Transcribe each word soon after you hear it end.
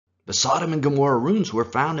The Sodom and Gomorrah ruins were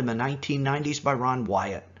found in the 1990s by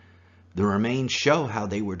Wyatt. The remains show how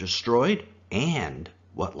they were destroyed and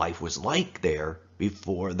what life was like there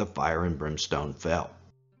before the fire and brimstone fell.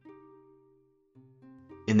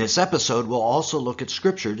 In this episode, we'll also look at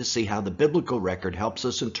Scripture to see how the biblical record helps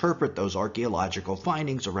us interpret those archaeological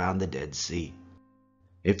findings around the Dead Sea.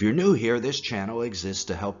 If you're new here, this channel exists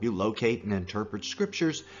to help you locate and interpret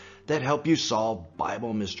Scriptures that help you solve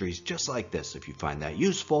Bible mysteries just like this. If you find that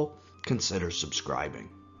useful, consider subscribing.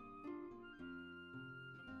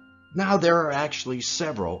 Now, there are actually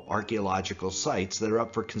several archaeological sites that are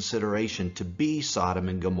up for consideration to be Sodom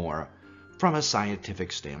and Gomorrah from a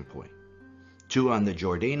scientific standpoint. 2 on the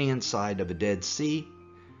Jordanian side of the Dead Sea,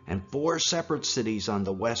 and 4 separate cities on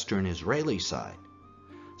the western Israeli side.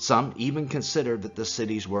 Some even consider that the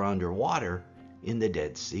cities were underwater in the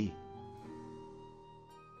Dead Sea.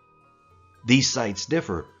 These sites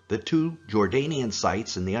differ. The 2 Jordanian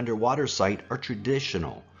sites and the underwater site are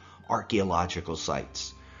traditional archaeological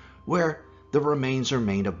sites, where the remains are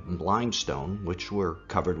made of limestone, which were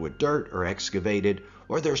covered with dirt or excavated,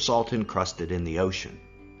 or they're salt encrusted in the ocean.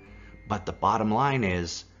 But the bottom line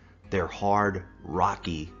is, they're hard,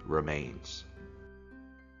 rocky remains.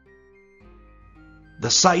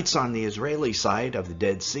 The sites on the Israeli side of the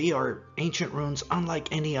Dead Sea are ancient ruins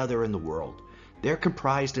unlike any other in the world. They're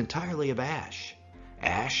comprised entirely of ash.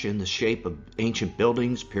 Ash in the shape of ancient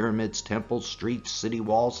buildings, pyramids, temples, streets, city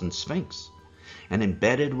walls, and sphinx. And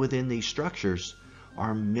embedded within these structures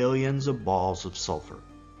are millions of balls of sulfur.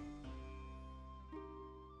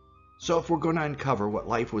 So if we're going to uncover what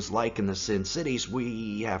life was like in the Sin Cities,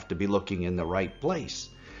 we have to be looking in the right place.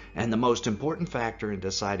 And the most important factor in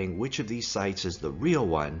deciding which of these sites is the real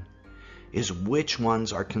one is which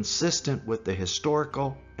ones are consistent with the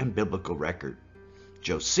historical and biblical record.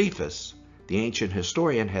 Josephus, the ancient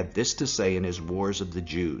historian, had this to say in his Wars of the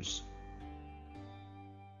Jews.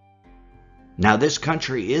 Now this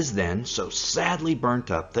country is then so sadly burnt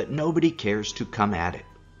up that nobody cares to come at it.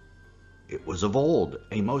 It was of old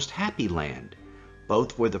a most happy land,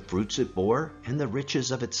 both for the fruits it bore and the riches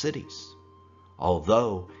of its cities,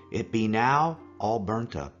 although it be now all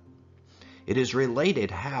burnt up. It is related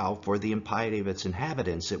how, for the impiety of its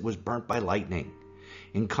inhabitants, it was burnt by lightning,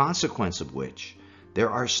 in consequence of which there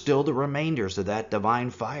are still the remainders of that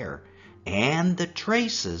divine fire, and the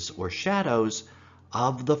traces or shadows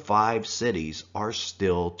of the 5 cities are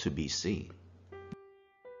still to be seen.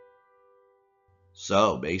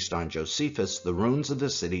 So, based on Josephus, the ruins of the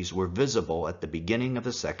cities were visible at the beginning of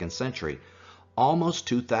the 2nd century, almost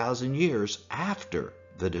 2,000 years after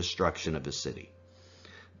the destruction of the city.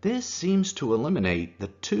 This seems to eliminate the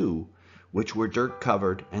 2 which were dirt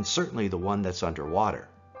covered, and certainly the one that's underwater.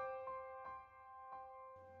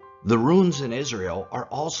 The ruins in Israel are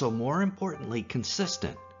also more importantly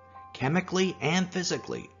consistent, chemically and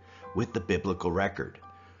physically, with the biblical record.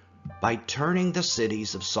 By turning the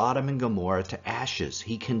cities of Sodom and Gomorrah to ashes,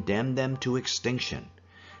 he condemned them to extinction,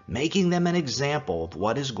 making them an example of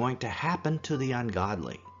what is going to happen to the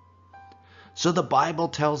ungodly. So the Bible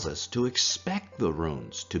tells us to expect the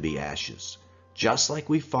ruins to be ashes, just like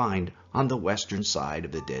we find on the western side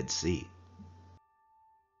of the Dead Sea.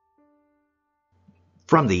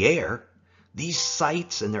 From the air, these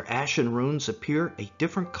sites and their ashen ruins appear a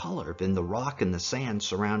different color than the rock and the sand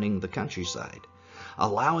surrounding the countryside,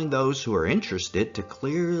 allowing those who are interested to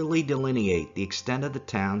clearly delineate the extent of the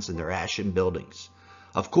towns and their ashen buildings.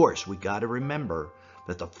 Of course, we got to remember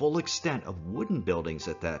that the full extent of wooden buildings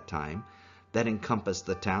at that time that encompassed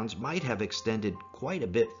the towns might have extended quite a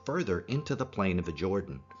bit further into the plain of the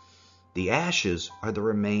Jordan. The ashes are the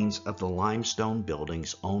remains of the limestone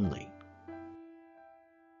buildings only.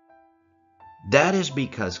 That is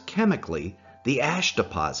because chemically, the ash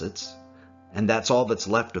deposits, and that's all that's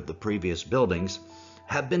left of the previous buildings,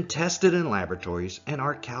 have been tested in laboratories and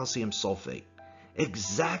are calcium sulfate,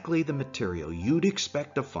 exactly the material you'd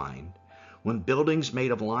expect to find when buildings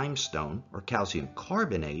made of limestone or calcium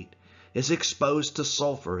carbonate is exposed to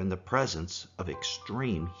sulfur in the presence of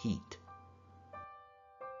extreme heat.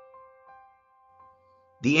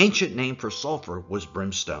 The ancient name for sulfur was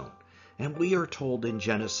brimstone, and we are told in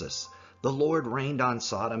Genesis, the Lord rained on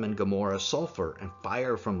Sodom and Gomorrah sulfur and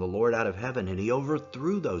fire from the Lord out of heaven, and he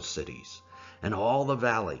overthrew those cities, and all the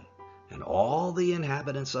valley, and all the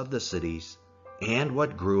inhabitants of the cities, and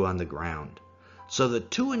what grew on the ground. So the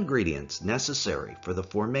 2 ingredients necessary for the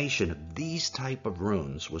formation of these type of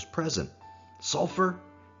ruins was present: sulfur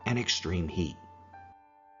and extreme heat.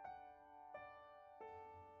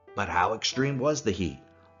 But how extreme was the heat?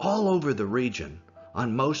 All over the region,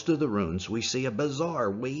 on most of the ruins, we see a bizarre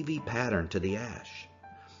wavy pattern to the ash.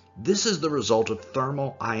 This is the result of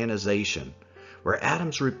thermal ionization, where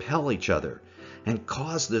atoms repel each other and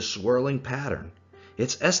cause this swirling pattern.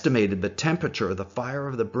 It's estimated the temperature of the fire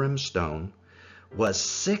of the brimstone was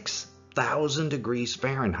 6,000 degrees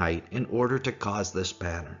Fahrenheit in order to cause this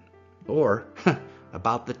pattern, or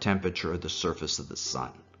about the temperature of the surface of the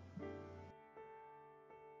sun.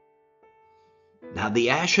 Now, the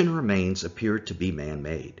ashen remains appeared to be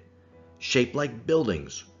man-made, shaped like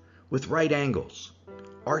buildings with right angles,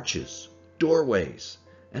 arches, doorways,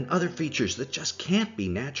 and other features that just can't be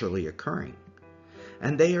naturally occurring.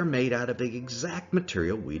 And they are made out of the exact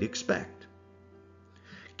material we'd expect: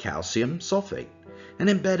 calcium sulfate, and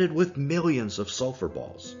embedded with millions of sulfur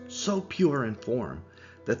balls, so pure in form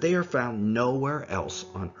that they are found nowhere else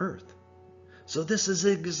on Earth. So this is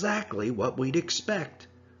exactly what we'd expect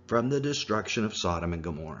from the destruction of Sodom and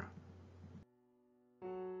Gomorrah.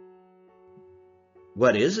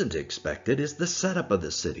 What isn't expected is the setup of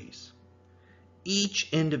the cities.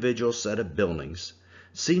 Each individual set of buildings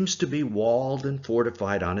seems to be walled and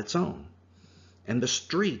fortified on its own, and the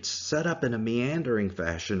streets set up in a meandering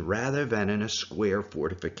fashion rather than in a square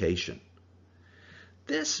fortification.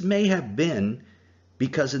 This may have been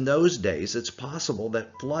because in those days it's possible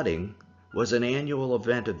that flooding was an annual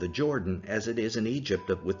event of the Jordan as it is in Egypt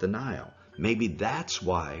with the Nile. Maybe that's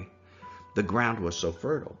why the ground was so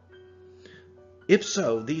fertile. If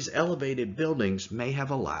so, these elevated buildings may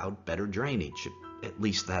have allowed better drainage. At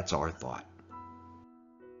least that's our thought.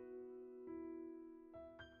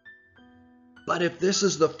 But if this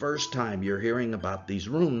is the first time you're hearing about these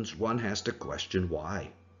ruins, one has to question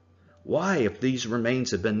why. Why, if these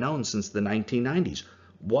remains have been known since the 1990s,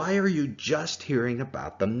 why are you just hearing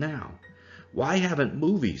about them now? Why haven't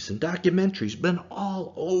movies and documentaries been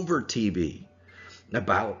all over TV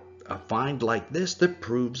about a find like this that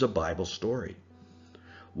proves a Bible story?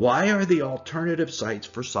 Why are the alternative sites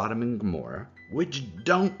for Sodom and Gomorrah, which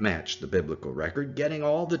don't match the biblical record, getting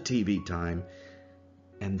all the TV time,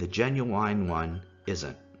 and the genuine one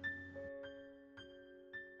isn't?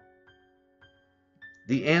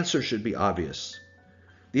 The answer should be obvious.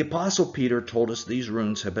 The Apostle Peter told us these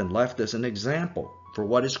ruins have been left as an example for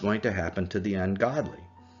what is going to happen to the ungodly.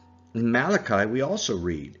 In Malachi we also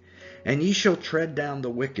read, "And ye shall tread down the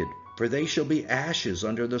wicked, for they shall be ashes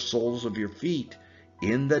under the soles of your feet,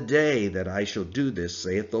 in the day that I shall do this,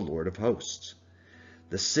 saith the Lord of hosts."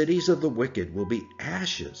 The cities of the wicked will be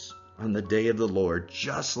ashes on the day of the Lord,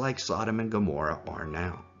 just like Sodom and Gomorrah are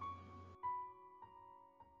now.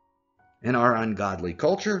 And our ungodly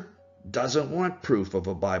culture doesn't want proof of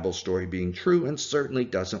a Bible story being true, and certainly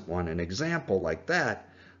doesn't want an example like that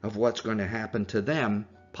of what's going to happen to them,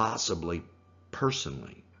 possibly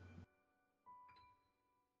personally.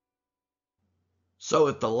 So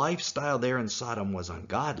if the lifestyle there in Sodom was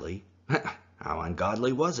ungodly, how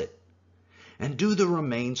ungodly was it? And do the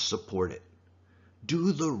remains support it?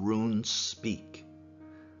 Do the ruins speak?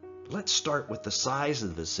 Let's start with the size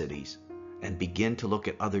of the cities and begin to look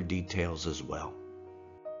at other details as well.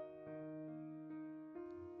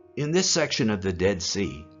 In this section of the Dead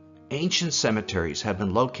Sea, ancient cemeteries have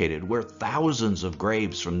been located where thousands of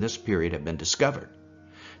graves from this period have been discovered.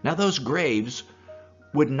 Now, those graves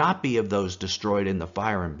would not be of those destroyed in the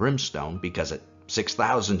fire and brimstone, because at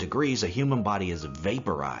 6,000 degrees a human body is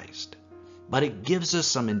vaporized. But it gives us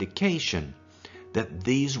some indication that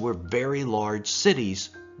these were very large cities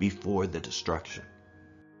before the destruction.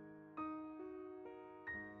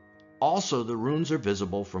 Also, the ruins are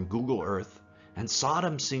visible from Google Earth, and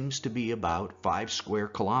Sodom seems to be about 5 square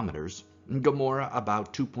kilometers, and Gomorrah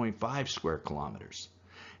about 2.5 square kilometers.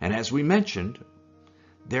 And as we mentioned,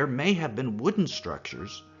 there may have been wooden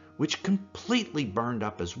structures which completely burned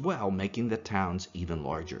up as well, making the towns even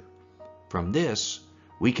larger. From this,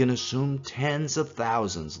 we can assume tens of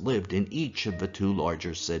thousands lived in each of the 2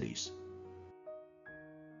 larger cities.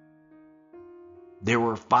 There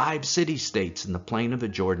were 5 city-states in the plain of the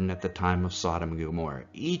Jordan at the time of Sodom and Gomorrah,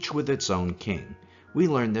 each with its own king. We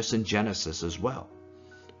learn this in Genesis as well.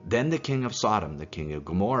 Then the king of Sodom, the king of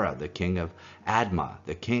Gomorrah, the king of Admah,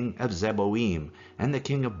 the king of Zeboim, and the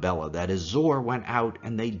king of Bela, that is Zor, went out,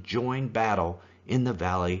 and they joined battle in the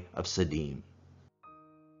valley of Siddim.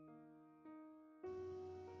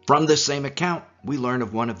 From this same account, we learn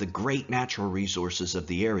of one of the great natural resources of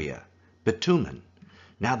the area, bitumen.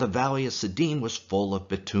 Now the valley of Siddim was full of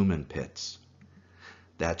bitumen pits.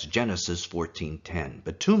 That's Genesis 14:10.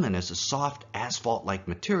 Bitumen is a soft asphalt-like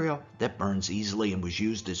material that burns easily and was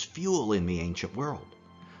used as fuel in the ancient world.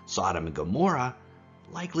 Sodom and Gomorrah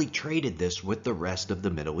likely traded this with the rest of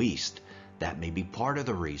the Middle East. That may be part of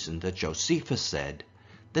the reason that Josephus said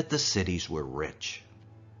that the cities were rich.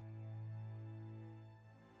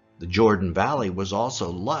 The Jordan Valley was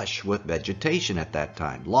also lush with vegetation at that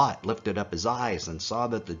time. Lot lifted up his eyes and saw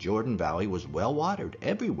that the Jordan Valley was well watered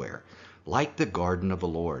everywhere, like the garden of the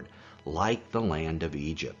Lord, like the land of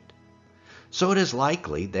Egypt. So it is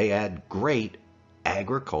likely they had great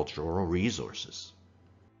agricultural resources.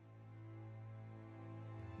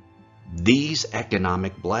 These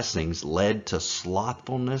economic blessings led to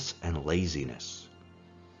slothfulness and laziness.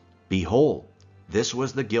 Behold, this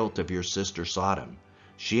was the guilt of your sister Sodom.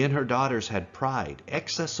 She and her daughters had pride,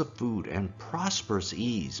 excess of food, and prosperous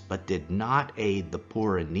ease, but did not aid the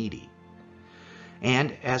poor and needy.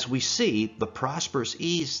 And as we see, the prosperous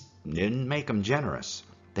ease didn't make them generous.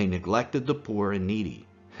 They neglected the poor and needy.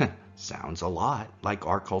 Sounds a lot like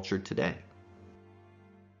our culture today.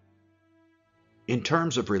 In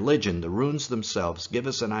terms of religion, the ruins themselves give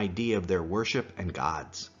us an idea of their worship and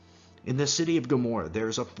gods. In the city of Gomorrah, there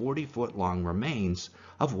is a 40-foot-long remains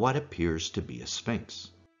of what appears to be a sphinx.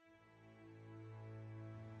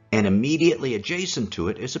 And immediately adjacent to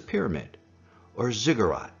it is a pyramid, or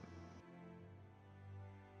ziggurat.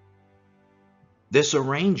 This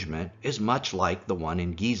arrangement is much like the one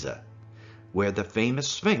in Giza, where the famous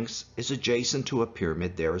Sphinx is adjacent to a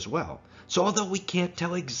pyramid there as well. So although we can't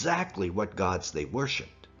tell exactly what gods they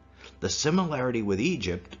worshipped, the similarity with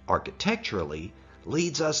Egypt architecturally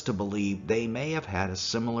leads us to believe they may have had a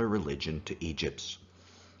similar religion to Egypt's.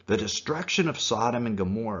 The destruction of Sodom and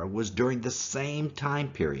Gomorrah was during the same time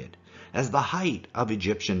period as the height of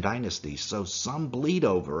Egyptian dynasties, so some bleed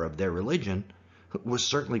over of their religion was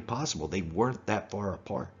certainly possible. They weren't that far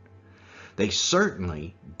apart. They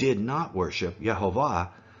certainly did not worship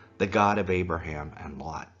Jehovah, the God of Abraham and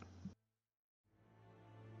Lot.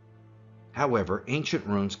 However, ancient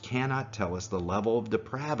ruins cannot tell us the level of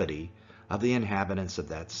depravity of the inhabitants of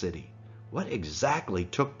that city. What exactly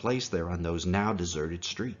took place there on those now deserted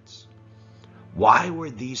streets? Why were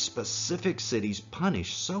these specific cities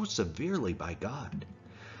punished so severely by God?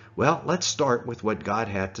 Well, let's start with what God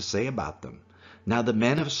had to say about them. Now the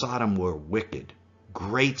men of Sodom were wicked,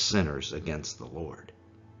 great sinners against the Lord.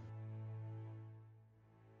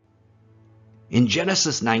 In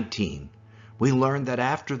Genesis 19, we learn that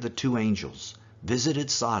after the two angels visited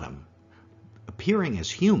Sodom, appearing as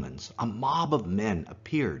humans, a mob of men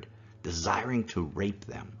appeared, desiring to rape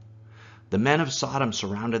them. The men of Sodom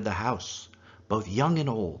surrounded the house, both young and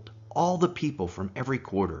old, all the people from every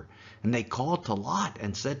quarter, and they called to Lot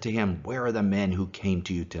and said to him, "Where are the men who came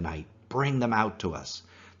to you tonight? Bring them out to us,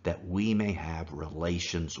 that we may have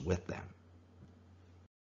relations with them."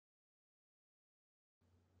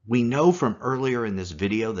 We know from earlier in this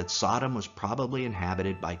video that Sodom was probably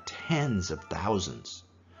inhabited by tens of thousands.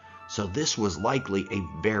 So this was likely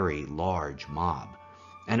a very large mob,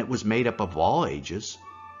 and it was made up of all ages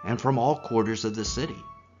and from all quarters of the city.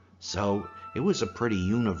 So it was a pretty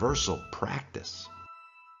universal practice.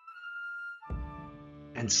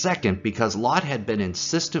 And second, because Lot had been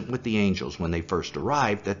insistent with the angels when they first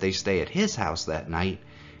arrived that they stay at his house that night,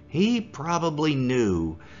 he probably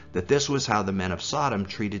knew that this was how the men of Sodom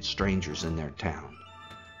treated strangers in their town.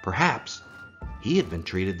 Perhaps he had been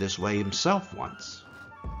treated this way himself once.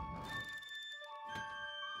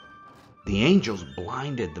 The angels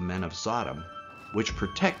blinded the men of Sodom, which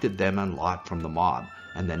protected them and Lot from the mob,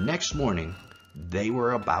 and the next morning they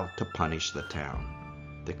were about to punish the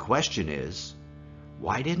town. The question is,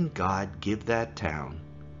 why didn't God give that town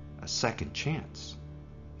a second chance?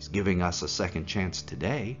 He's giving us a second chance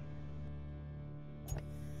today.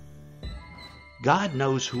 God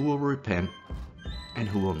knows who will repent and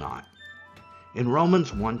who will not. In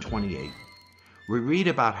Romans 1:28, we read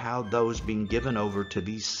about how those being given over to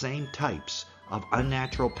these same types of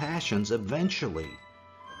unnatural passions eventually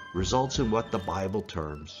results in what the Bible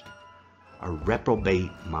terms a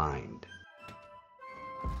reprobate mind.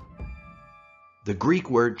 The Greek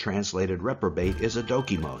word translated reprobate is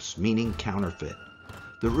adokimos, meaning counterfeit.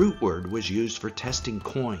 The root word was used for testing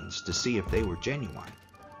coins to see if they were genuine.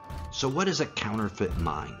 So what is a counterfeit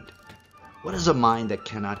mind? What is a mind that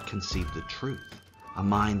cannot conceive the truth? A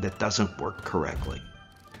mind that doesn't work correctly?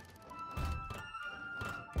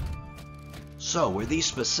 So were these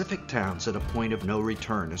specific towns at a point of no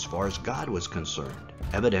return as far as God was concerned?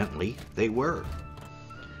 Evidently, they were.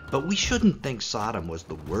 But we shouldn't think Sodom was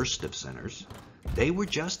the worst of sinners. They were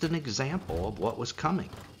just an example of what was coming.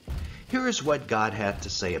 Here is what God had to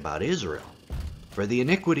say about Israel. "For the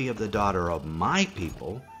iniquity of the daughter of my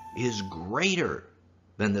people is greater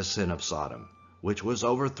than the sin of Sodom, which was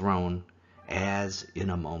overthrown as in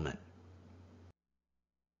a moment."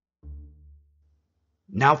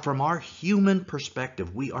 Now, from our human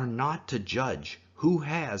perspective, we are not to judge who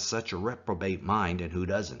has such a reprobate mind and who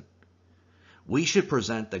doesn't. We should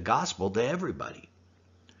present the gospel to everybody.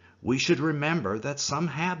 We should remember that some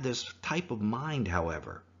have this type of mind,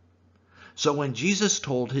 however. So when Jesus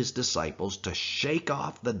told his disciples to shake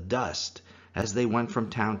off the dust as they went from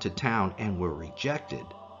town to town and were rejected,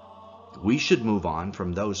 we should move on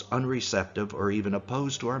from those unreceptive or even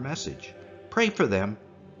opposed to our message. Pray for them,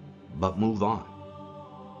 but move on.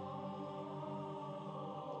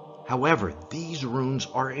 However, these runes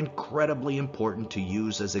are incredibly important to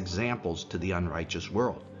use as examples to the unrighteous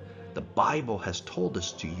world. The Bible has told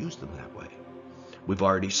us to use them that way. We've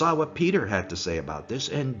already saw what Peter had to say about this,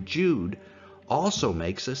 and Jude also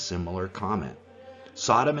makes a similar comment.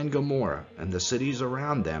 Sodom and Gomorrah and the cities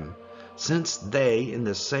around them, since they, in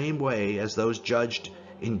the same way as those judged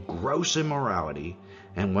in gross immorality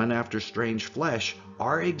and went after strange flesh,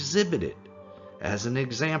 are exhibited as an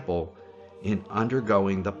example in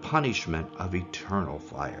undergoing the punishment of eternal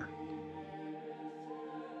fire.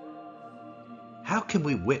 How can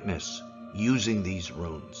we witness using these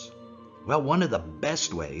runes? Well, one of the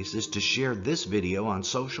best ways is to share this video on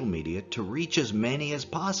social media to reach as many as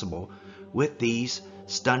possible with these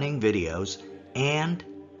stunning videos and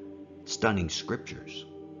stunning scriptures.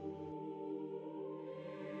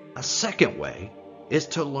 A second way is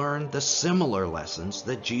to learn the similar lessons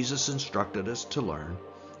that Jesus instructed us to learn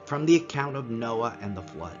from the account of Noah and the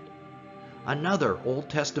flood, another Old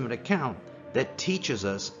Testament account that teaches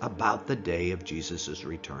us about the day of Jesus'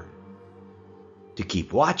 return. To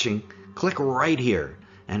keep watching, click right here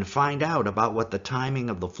and find out about what the timing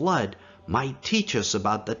of the flood might teach us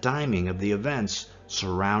about the timing of the events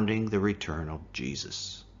surrounding the return of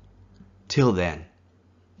Jesus. Till then,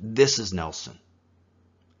 this is Nelson,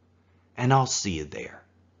 and I'll see you there.